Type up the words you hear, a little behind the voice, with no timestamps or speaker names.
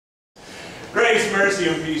Grace, mercy,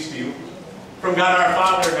 and peace to you from God our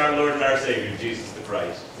Father and our Lord and our Savior, Jesus the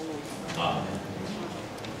Christ. Amen.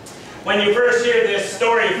 When you first hear this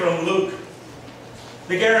story from Luke,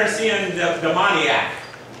 the Gerasean demoniac,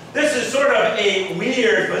 this is sort of a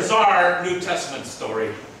weird, bizarre New Testament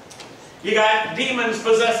story. You got demons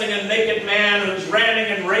possessing a naked man who's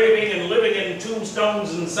ranting and raving and living in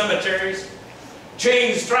tombstones and cemeteries.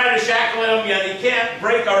 Chains try to shackle him, yet he can't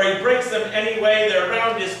break, or he breaks them anyway. They're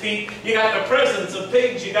around his feet. You got the presence of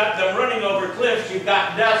pigs. You got them running over cliffs. You've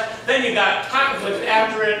got death. Then you got conflict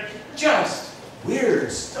after it. Just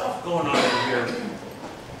weird stuff going on in here.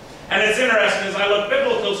 And it's interesting, as I look,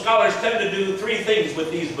 biblical scholars tend to do three things with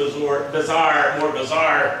these more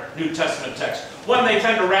bizarre New Testament texts. One, they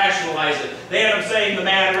tend to rationalize it. They end up saying the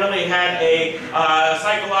man really had a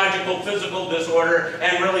psychological, physical disorder,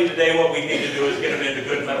 and really today what we need to do is get him into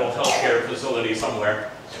good mental health care facility somewhere.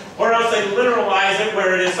 Or else they literalize it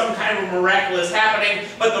where it is some kind of miraculous happening,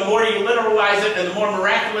 but the more you literalize it and the more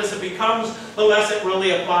miraculous it becomes, the less it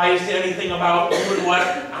really applies to anything about who and what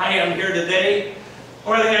I am here today.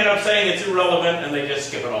 Or they end up saying it's irrelevant and they just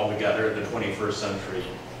skip it altogether in the 21st century.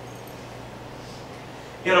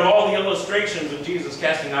 Yet of all the illustrations of Jesus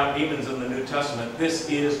casting out demons in the New Testament, this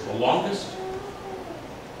is the longest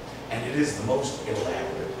and it is the most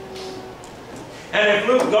elaborate. And if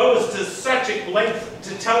Luke goes to such a length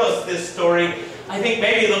to tell us this story, I think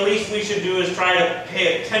maybe the least we should do is try to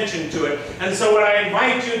pay attention to it. And so what I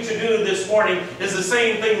invite you to do this morning is the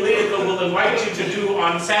same thing Leah will invite you to do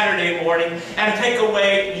on Saturday morning, and take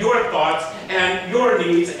away your thoughts and your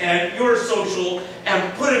needs and your social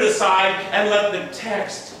and put it aside and let the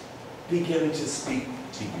text begin to speak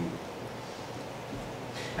to you.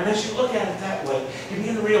 And as you look at it that way, you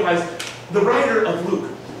begin to realize the writer of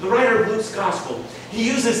Luke's gospel, he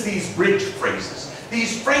uses these bridge phrases.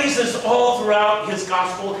 These phrases all throughout his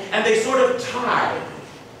gospel, and they sort of tie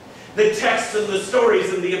the texts and the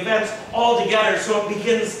stories and the events all together so it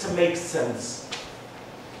begins to make sense.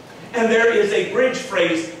 And there is a bridge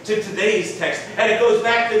phrase to today's text, and it goes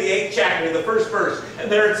back to the 8th chapter, the first verse. And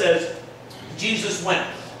there it says, Jesus went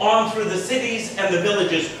on through the cities and the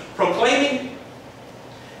villages, proclaiming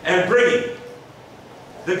and bringing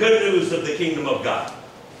the good news of the kingdom of God.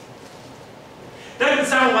 Doesn't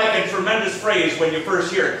sound like a tremendous phrase when you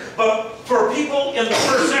first hear it, but for people in the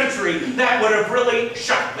first century, that would have really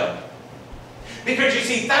shocked them. Because you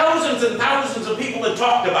see, thousands and thousands of people had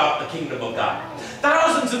talked about the kingdom of God.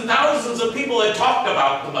 Thousands and thousands of people had talked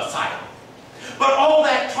about the Messiah. But all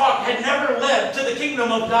that talk had never led to the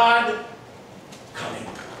kingdom of God coming.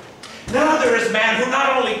 Now there is a man who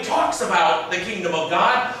not only talks about the kingdom of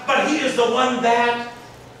God, but he is the one that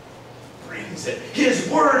brings it. His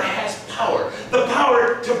word has power. The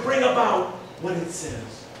power to bring about what it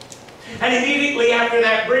says. And immediately after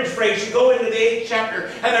that bridge phrase, you go into the 8th chapter,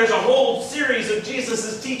 and there's a whole series of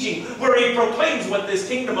Jesus' teaching where he proclaims what this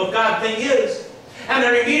kingdom of God thing is. And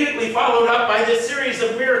they're immediately followed up by this series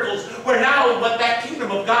of miracles where now what that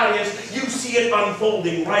kingdom of God is, you see it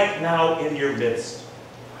unfolding right now in your midst.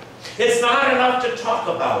 It's not enough to talk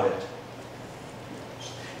about it.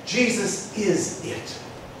 Jesus is it.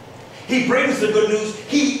 He brings the good news.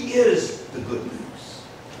 He is the good news.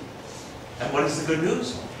 And what is the good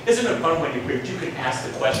news? Isn't it fun when you preach, you can ask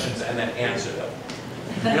the questions and then answer them?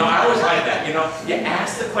 You know, I always like that. You know, you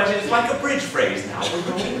ask the question. It's like a bridge phrase now. We're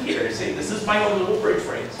going here. See, this is my own little bridge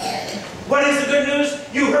phrase. What is the good news?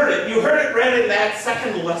 You heard it. You heard it read in that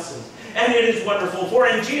second lesson. And it is wonderful. For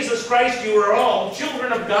in Jesus Christ you are all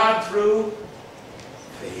children of God through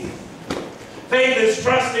faith. Faith is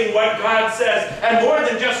trusting what God says. And more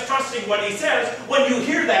than just trusting what he says, when you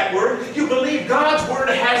hear that word, you believe God's word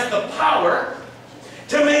has the power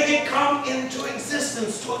to make it come into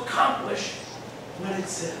existence, to accomplish what it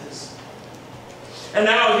says. And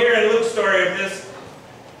now here in Luke's story of this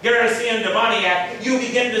Gerasean demoniac, you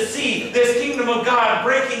begin to see this kingdom of God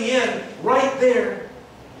breaking in right there.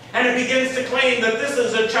 And it begins to claim that this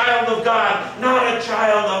is a child of God, not a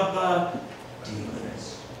child of the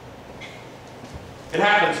demons. It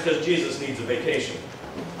happens because Jesus needs a vacation.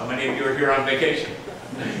 How many of you are here on vacation?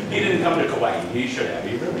 He didn't come to Kauai. He should have.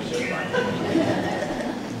 He really should have.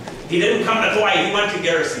 He didn't come to Kauai. He went to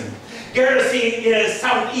Gerasene. Gerasene is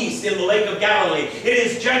southeast in the Lake of Galilee. It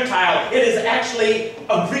is Gentile. It is actually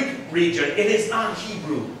a Greek region. It is not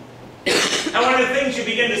Hebrew. And one of the things you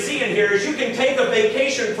begin to see in here is you can take a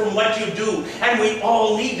vacation from what you do. And we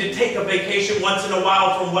all need to take a vacation once in a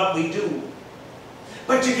while from what we do.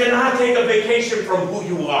 But you cannot take a vacation from who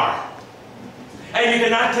you are. And you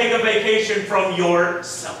cannot take a vacation from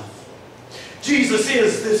yourself. Jesus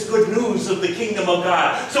is this good news of the kingdom of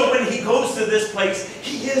God. So when he goes to this place,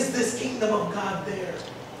 he is this kingdom of God there.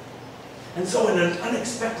 And so in an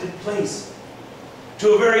unexpected place,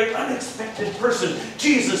 to a very unexpected person,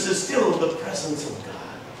 Jesus is still the presence of God.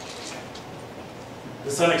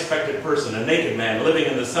 This unexpected person, a naked man living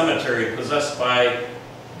in the cemetery, possessed by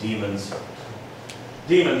demons.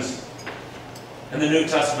 Demons, in the New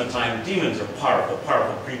Testament time, demons are powerful,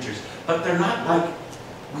 powerful creatures. But they're not like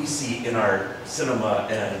we see in our cinema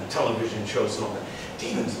and television shows and all that.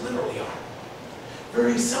 Demons literally are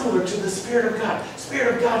very similar to the Spirit of God.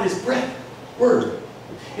 Spirit of God is breath, word.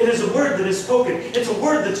 It is a word that is spoken. It's a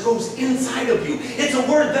word that goes inside of you. It's a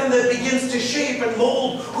word then that begins to shape and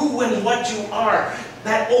mold who and what you are.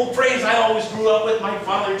 That old phrase I always grew up with, my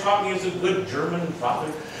father taught me as a good German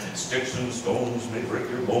father. Sticks and stones may break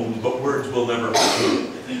your bones, but words will never hurt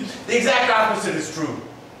you. The exact opposite is true.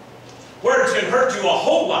 Words can hurt you a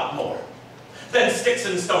whole lot more than sticks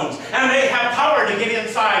and stones. And they have power to get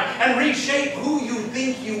inside and reshape who you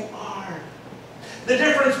think you are. The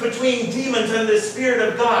difference between demons and the Spirit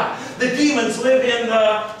of God. The demons live in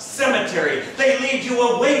the cemetery. They lead you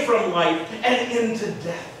away from life and into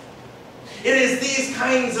death. It is these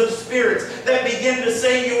kinds of spirits that begin to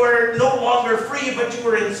say you are no longer free, but you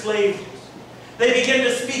are enslaved. They begin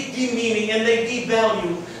to speak demeaning and they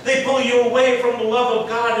devalue. They pull you away from the love of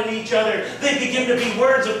God and each other. They begin to be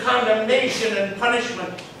words of condemnation and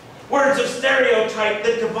punishment. Words of stereotype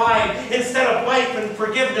that divide instead of life and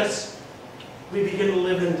forgiveness. We begin to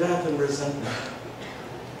live in death and resentment.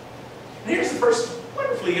 And here's the first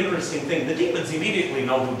wonderfully interesting thing. The demons immediately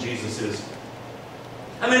know who Jesus is.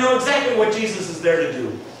 And they know exactly what Jesus is there to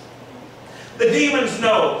do. The demons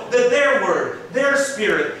know that their word, their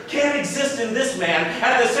spirit, can exist in this man.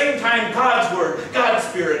 At the same time, God's word, God's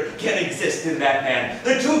spirit, can exist in that man.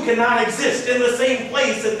 The two cannot exist in the same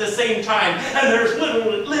place at the same time. And there's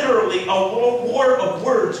literally a war of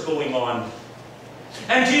words going on.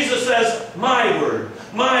 And Jesus says, my word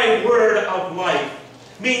of life,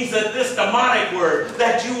 means that this demonic word,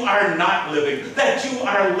 that you are not living, that you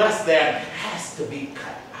are less than, has to be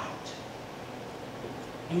cut out.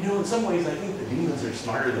 And you know, in some ways, I think the demons are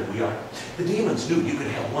smarter than we are. The demons knew you could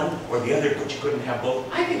have one or the other, but you couldn't have both.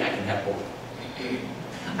 I think I can have both.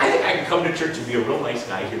 I think I can come to church and be a real nice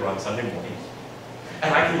guy here on Sunday morning.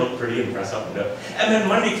 And I can look pretty and dress up and up. And then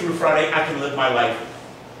Monday through Friday, I can live my life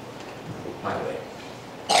my way.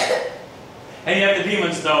 And yet the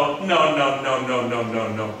demons know, no.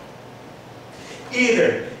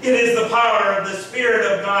 Either it is the power of the Spirit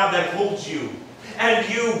of God that holds you, and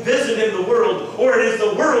you visit in the world, or it is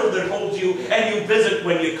the world that holds you, and you visit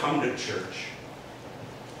when you come to church.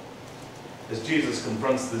 As Jesus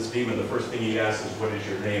confronts this demon, the first thing he asks is, what is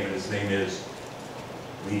your name? And his name is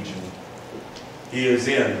Legion. He is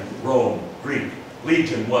in Rome, Greek.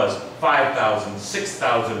 Legion was 5,000,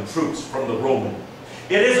 6,000 troops from the Roman.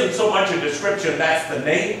 It isn't so much a description, that's the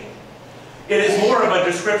name. It is more of a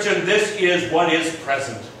description, this is what is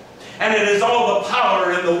present. And it is all the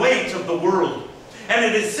power and the weight of the world. And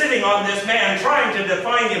it is sitting on this man, trying to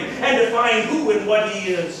define him and define who and what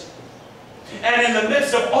he is. And in the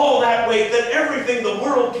midst of all that weight, that everything the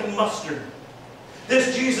world can muster,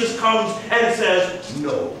 this Jesus comes and says,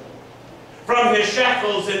 no. From his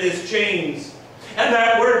shackles and his chains. And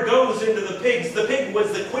that word goes into the pigs. The pig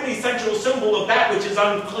was the quintessential symbol of that which is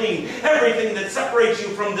unclean. Everything that separates you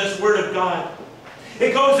from this word of God.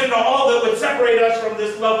 It goes into all that would separate us from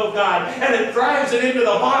this love of God. And it drives it into the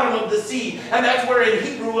bottom of the sea. And that's where in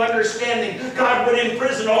Hebrew understanding, God would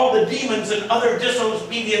imprison all the demons and other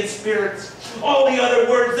disobedient spirits. All the other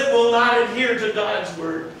words that will not adhere to God's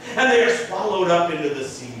word. And they are swallowed up into the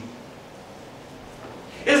sea.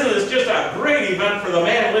 Isn't this just a great event for the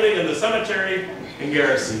man living in the cemetery in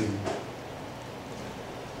Gerasene?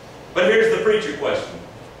 But here's the preacher question.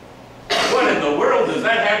 What in the world does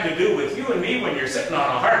that have to do with you and me when you're sitting on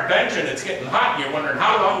a hard bench and it's getting hot and you're wondering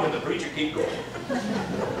how long can the preacher keep going?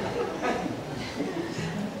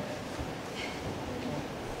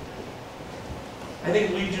 I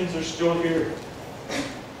think legions are still here.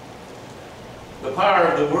 The power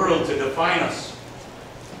of the world to define us,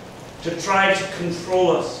 to try to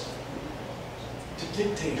control us, to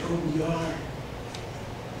dictate who we are.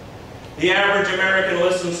 The average American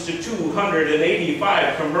listens to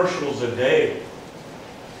 285 commercials a day.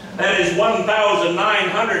 That is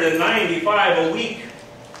 1,995 a week.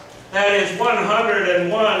 That is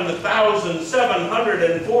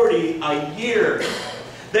 101,740 a year.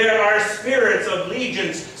 There are spirits of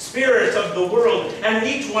legions, spirits of the world, and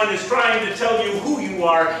each one is trying to tell you who you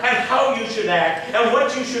are and how you should act and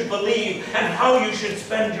what you should believe and how you should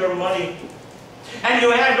spend your money. And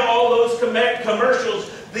you add to all those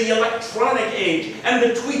commercials the electronic age, and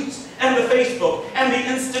the tweets, and the Facebook, and the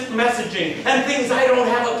instant messaging, and things I don't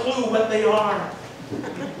have a clue what they are.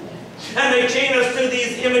 And they chain us to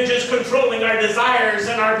these images controlling our desires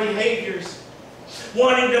and our behaviors,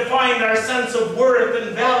 wanting to find our sense of worth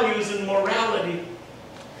and values and morality.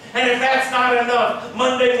 And if that's not enough,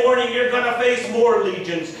 Monday morning you're going to face more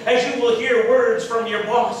legions, as you will hear words from your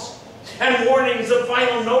boss, and warnings of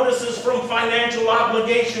final notices from financial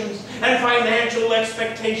obligations and financial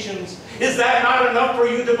expectations. Is that not enough for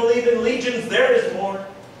you to believe in legions? There is more.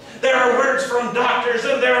 There are words from doctors,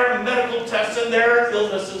 and there are medical tests, and there are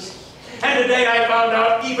illnesses. And today I found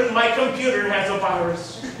out even my computer has a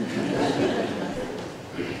virus.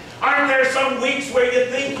 Aren't there some weeks where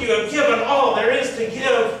you think you have given all there is to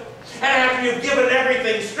give, and after you've given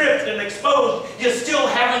everything stripped and exposed, you still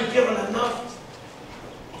haven't given enough?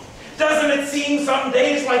 Doesn't it seem some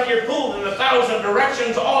days like you're pulled in 1,000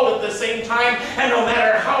 directions all at the same time, and no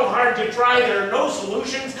matter how hard you try, there are no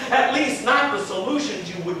solutions, at least not the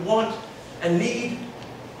solutions you would want and need?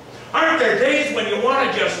 Aren't there days when you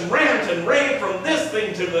want to just rant and rave from this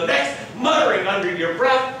thing to the next, muttering under your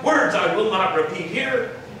breath, words I will not repeat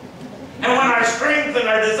here? And when our strength and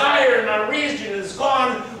our desire and our reason is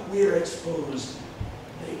gone, we're exposed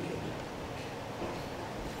naked.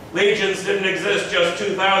 Legions didn't exist just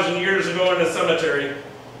 2,000 years ago in a cemetery.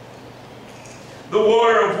 The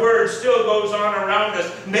war of words still goes on around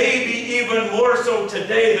us, maybe even more so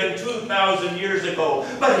today than 2,000 years ago.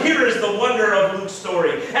 But here is the wonder of Luke's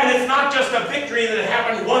story. And it's not just a victory that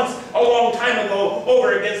happened once a long time ago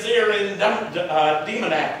over against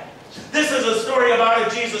Demonac. This is a story about a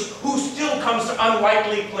Jesus who still comes to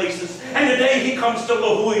unlikely places. And today he comes to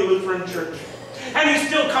Lahui Lutheran Church. And he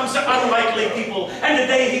still comes to unlikely people. And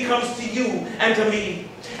today he comes to you and to me.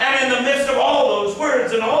 And in the midst of all those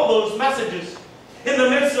words and all those messages, in the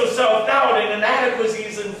midst of self-doubt and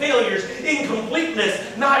inadequacies and failures,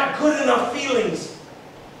 incompleteness, not good enough feelings,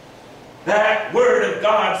 that Word of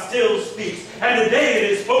God still speaks. And today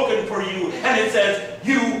it is spoken for you. And it says,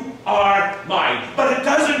 you are mine. But it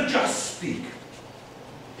doesn't just speak.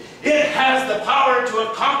 It has the power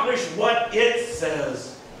to accomplish what it says.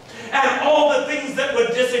 And all the things that would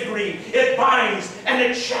disagree, it binds and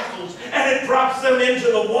it shackles and it drops them into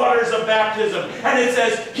the waters of baptism. And it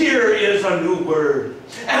says, here is a new word.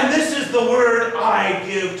 And this is the word I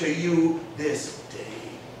give to you this day.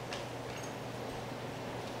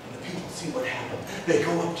 And the people see what happened. They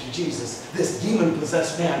go up to Jesus, this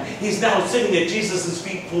demon-possessed man. He's now sitting at Jesus'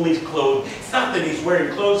 feet fully clothed. It's not that he's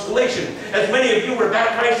wearing clothes. Galatians, as many of you were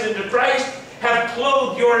baptized into Christ, have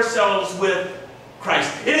clothed yourselves with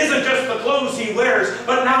Christ. It isn't just the clothes he wears,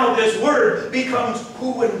 but now this word becomes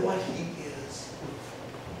who and what he is.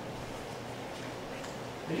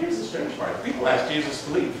 And here's the strange part. People asked Jesus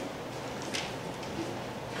to leave.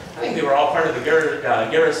 I think they were all part of the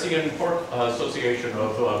Gerasian Pork Association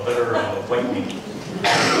of Better White Meat.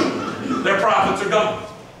 Their prophets are gone.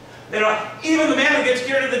 You know, even the man who gets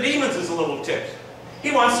cured of the demons is a little ticked.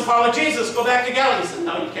 He wants to follow Jesus, go back to Galilee. He says,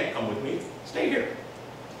 no, you can't come with me. Stay here.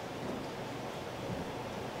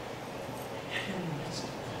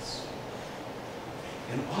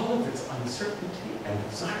 In all of its uncertainty and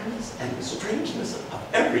bizarreness and the strangeness of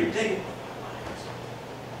every day of our lives,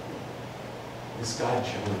 this God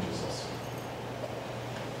challenges us.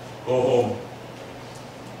 Go home,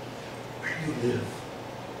 where you live,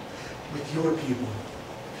 with your people,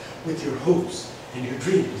 with your hopes and your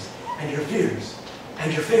dreams and your fears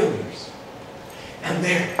and your failures. And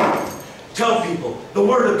there, tell people the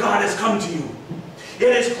Word of God has come to you.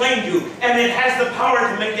 It has claimed you, and it has the power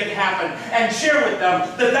to make it happen. And share with them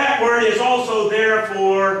that that word is also there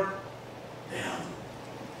for them.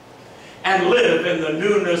 And live in the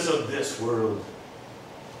newness of this world.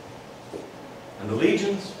 And the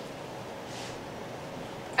legions?